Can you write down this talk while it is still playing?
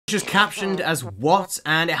just captioned as what,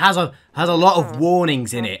 and it has a lot of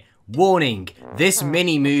warnings in it. Warning, this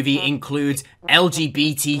mini movie includes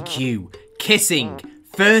LGBTQ, kissing,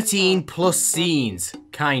 13 plus scenes,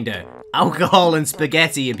 kinda, alcohol and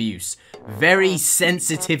spaghetti abuse, very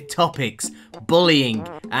sensitive topics, bullying,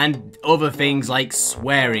 and other things like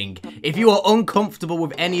swearing. If you are uncomfortable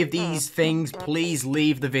with any of these things, please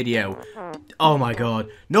leave the video. Oh my god,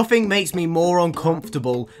 nothing makes me more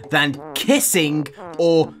uncomfortable than kissing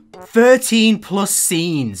or 13 plus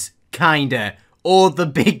scenes, kinda. Or the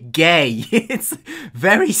big gay. It's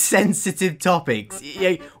very sensitive topics.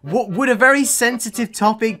 Would a very sensitive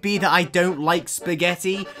topic be that I don't like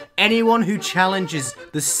spaghetti? Anyone who challenges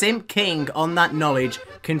the Simp King on that knowledge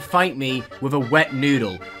can fight me with a wet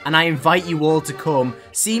noodle. And I invite you all to come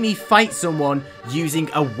see me fight someone using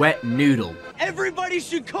a wet noodle. Everybody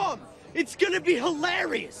should come! It's gonna be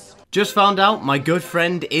hilarious! Just found out my good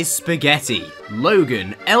friend is spaghetti.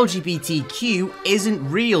 Logan, LGBTQ isn't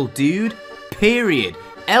real, dude. Period.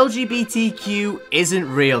 LGBTQ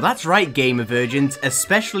isn't real. That's right, gamer virgins,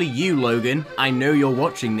 especially you, Logan. I know you're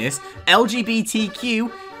watching this.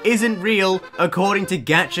 LGBTQ isn't real, according to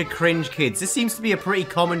Gachalifecringe kids. This seems to be a pretty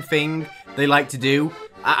common thing they like to do.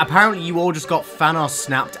 Apparently, you all just got Thanos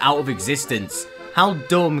snapped out of existence. How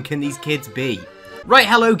dumb can these kids be? Right,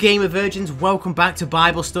 hello gamer virgins, welcome back to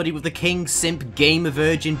Bible Study with the King Simp Gamer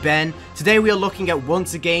Virgin Ben. Today we are looking at,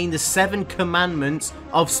 once again, the 7 commandments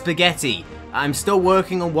of spaghetti. I'm still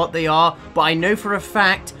working on what they are, but I know for a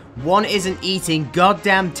fact one isn't eating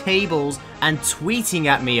goddamn tables and tweeting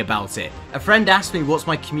at me about it. A friend asked me what's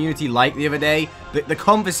my community like the other day. The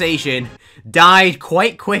conversation died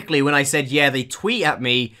quite quickly when I said, yeah, they tweet at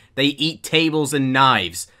me, they eat tables and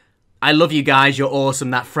knives. I love you guys, you're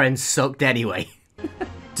awesome, that friend sucked anyway.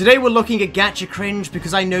 Today we're looking at Gachalifecringe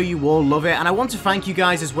because I know you all love it, and I want to thank you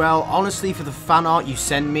guys as well, honestly, for the fan art you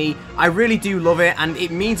send me. I really do love it, and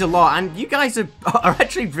it means a lot, and you guys are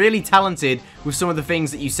actually really talented with some of the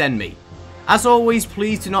things that you send me. As always,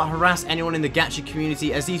 please do not harass anyone in the Gacha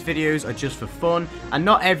community, as these videos are just for fun, and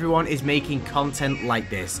not everyone is making content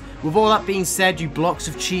like this. With all that being said, you blocks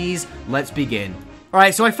of cheese, let's begin.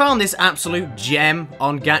 Alright, so I found this absolute gem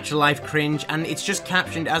on Gachalifecringe, and it's just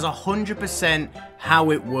captioned as 100%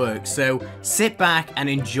 how it works, so sit back and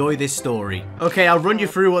enjoy this story. Okay, I'll run you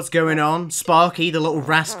through what's going on. Sparky, the little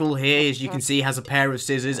rascal here, as you can see, has a pair of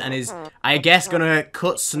scissors and is, I guess, gonna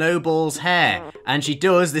cut Snowball's hair. And she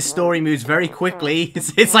does. This story moves very quickly.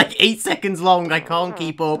 It's like 8 seconds long, I can't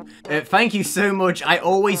keep up. Thank you so much. I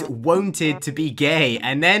always wanted to be gay,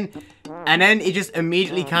 and then it just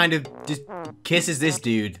immediately kind of just kisses this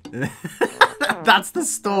dude. That's the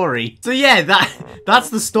story. So yeah, that's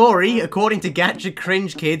the story, according to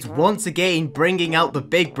Gachalifecringe kids, once again bringing out the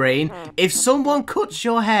big brain. If someone cuts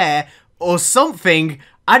your hair or something,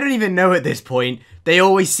 I don't even know at this point, they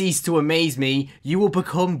always cease to amaze me, you will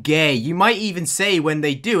become gay. You might even say when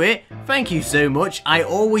they do it, thank you so much, I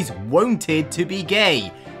always wanted to be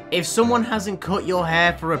gay. If someone hasn't cut your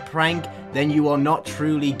hair for a prank, then you are not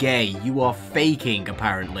truly gay. You are faking,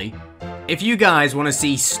 apparently. If you guys want to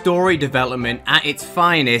see story development at its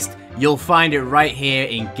finest, you'll find it right here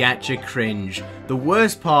in Gachalifecringe. The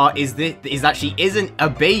worst part is that she isn't a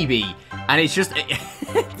baby, and it's just,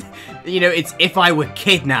 you know, it's if I were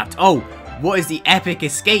kidnapped. Oh, what is the epic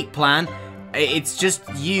escape plan? It's just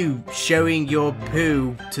you showing your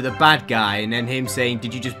poo to the bad guy, and then him saying,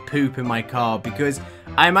 did you just poop in my car? Because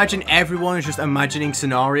I imagine everyone is just imagining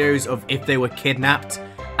scenarios of if they were kidnapped,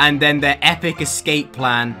 and then their epic escape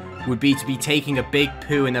plan would be to be taking a big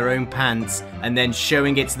poo in their own pants and then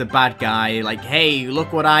showing it to the bad guy, like, hey,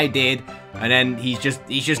 look what I did, and then he's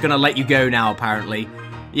just gonna let you go now, apparently.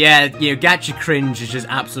 Yeah, you know, Gachalifecringe is just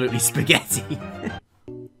absolutely spaghetti.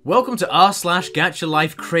 Welcome to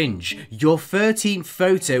r/Gachalifecringe. Your 13th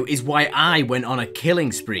photo is why I went on a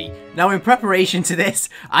killing spree. Now, in preparation to this,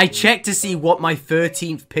 I checked to see what my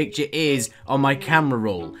 13th picture is on my camera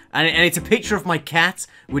roll. And it's a picture of my cat,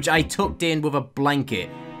 which I tucked in with a blanket.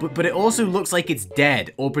 But it also looks like it's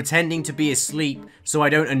dead, or pretending to be asleep, so I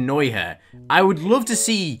don't annoy her. I would love to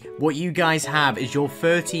see what you guys have as your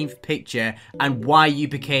 13th picture, and why you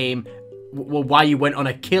became... well, why you went on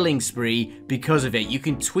a killing spree because of it. You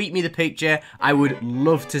can tweet me the picture. I would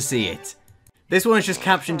love to see it. This one is just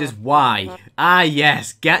captioned as why. Ah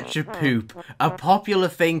yes, gacha poop. A popular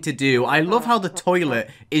thing to do. I love how the toilet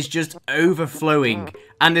is just overflowing.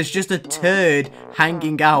 And there's just a turd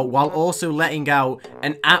hanging out while also letting out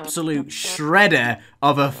an absolute shredder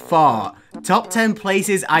of a fart. Top 10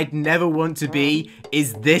 places I'd never want to be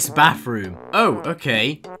is this bathroom. Oh,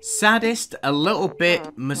 okay. Saddest, a little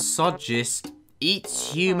bit misogynist.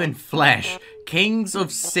 eats human flesh. Kings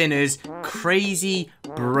of sinners, crazy,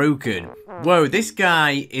 broken. Whoa, this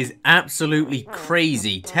guy is absolutely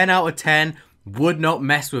crazy. 10 out of 10, would not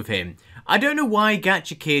mess with him. I don't know why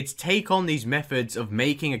gacha kids take on these methods of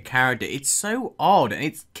making a character. It's so odd, and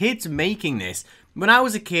it's kids making this. When I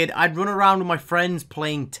was a kid, I'd run around with my friends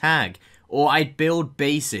playing tag, or I'd build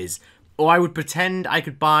bases, or I would pretend I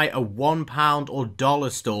could buy a £1 or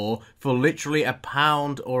dollar store for literally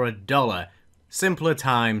 £1 or $1. Simpler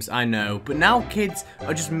times, I know, but now kids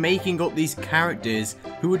are just making up these characters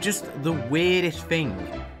who are just the weirdest thing.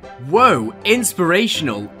 Whoa,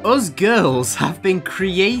 inspirational. Us girls have been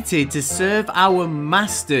created to serve our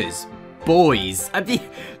masters. Boys. I mean,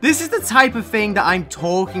 this is the type of thing that I'm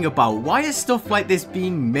talking about. Why is stuff like this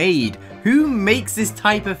being made? Who makes this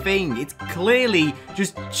type of thing? It's clearly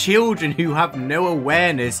just children who have no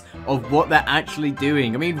awareness of what they're actually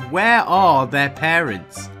doing. I mean, where are their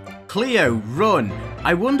parents? Cleo, run.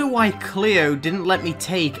 I wonder why Cleo didn't let me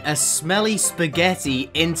take a smelly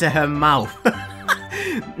spaghetti into her mouth.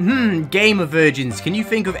 Gamer virgins, can you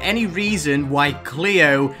think of any reason why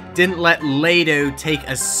Cleo didn't let Lado take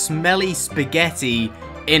a smelly spaghetti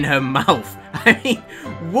in her mouth? I mean,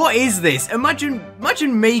 what is this? Imagine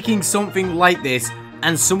making something like this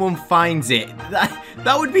and someone finds it.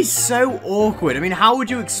 That would be so awkward. I mean, how would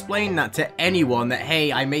you explain that to anyone that,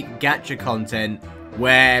 hey, I make gacha content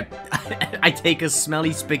where I take a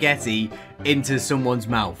smelly spaghetti into someone's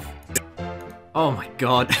mouth? Oh my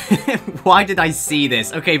god, why did I see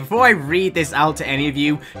this? Okay, before I read this out to any of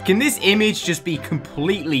you, can this image just be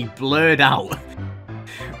completely blurred out?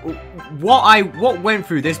 What went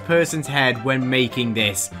through this person's head when making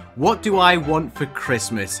this? What do I want for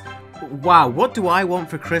Christmas? Wow, what do I want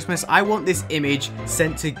for Christmas? I want this image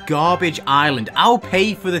sent to Garbage Island. I'll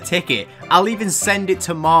pay for the ticket. I'll even send it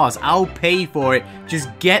to Mars. I'll pay for it. Just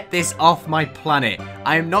get this off my planet.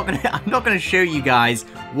 I'm not gonna show you guys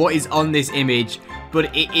what is on this image,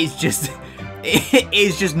 but it is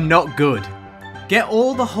just not good. Get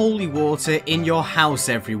all the holy water in your house,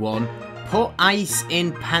 everyone. Put ice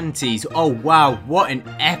in panties. Oh wow, what an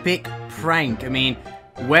epic prank. I mean,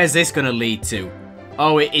 where's this gonna lead to?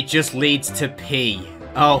 Oh, it just leads to pee.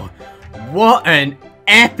 Oh, what an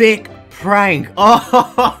epic prank.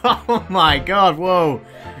 Oh my god, whoa.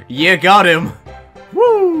 You got him.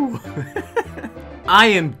 Woo. I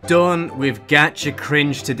am done with gacha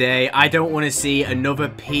cringe today. I don't want to see another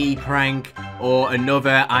pee prank, or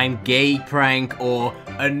another I'm gay prank, or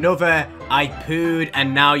another I pooed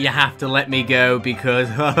and now you have to let me go because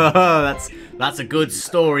that's a good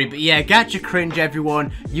story. But yeah, gacha cringe,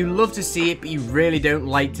 everyone. You love to see it, but you really don't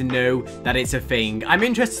like to know that it's a thing. I'm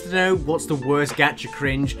interested to know what's the worst gacha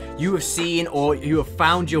cringe you have seen or you have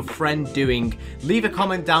found your friend doing. Leave a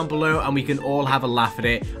comment down below and we can all have a laugh at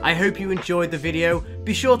it. I hope you enjoyed the video.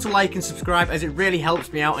 Be sure to like and subscribe as it really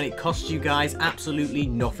helps me out and it costs you guys absolutely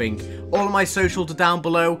nothing. All of my socials are down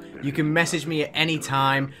below. You can message me at any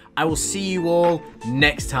time. I will see you all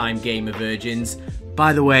next time, Gamer Virgins.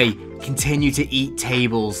 By the way, continue to eat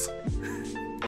tables.